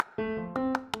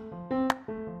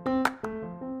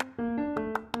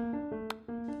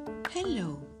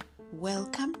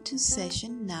Welcome to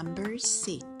session number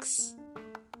 6.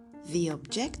 The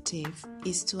objective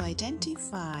is to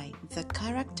identify the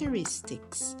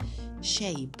characteristics,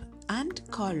 shape, and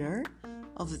color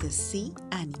of the sea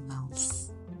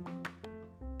animals.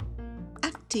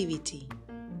 Activity: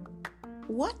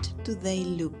 what do they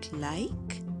look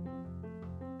like?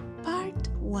 Part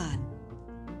 1.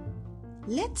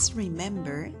 Let's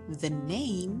remember the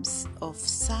names of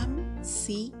some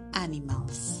sea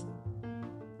animals.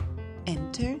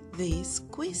 Enter these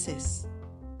quizzes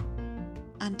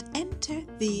and enter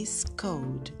this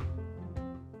code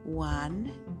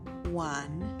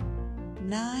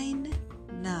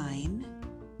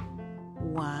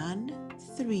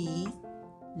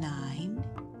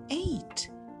 11991398.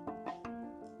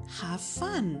 Have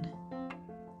fun!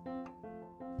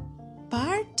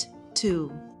 Part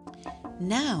 2.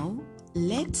 Now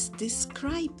let's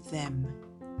describe them.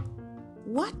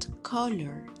 What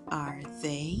color are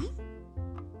they?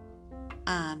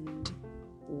 And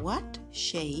what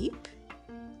shape?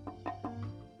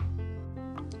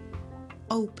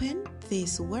 Open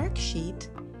this worksheet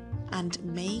and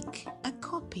make a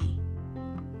copy.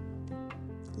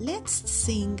 Let's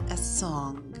sing a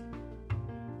song.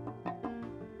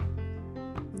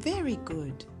 Very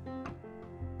good.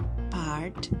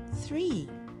 Part 3.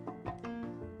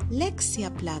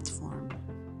 Lexia platform.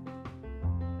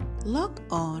 Log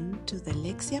on to the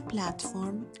Lexia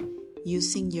platform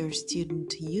using your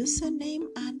student username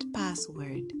and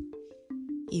password.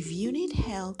 If you need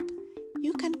help,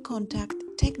 you can contact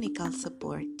technical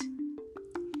support.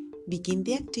 Begin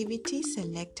the activity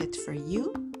selected for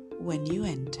you when you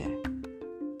enter.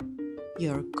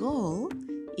 Your goal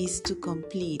is to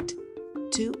complete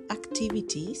 2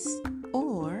 activities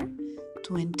or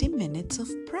 20 minutes of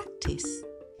practice,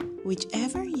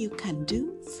 whichever you can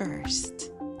do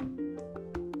first.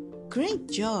 Great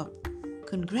job!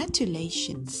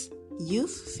 Congratulations,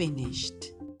 you've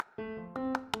finished.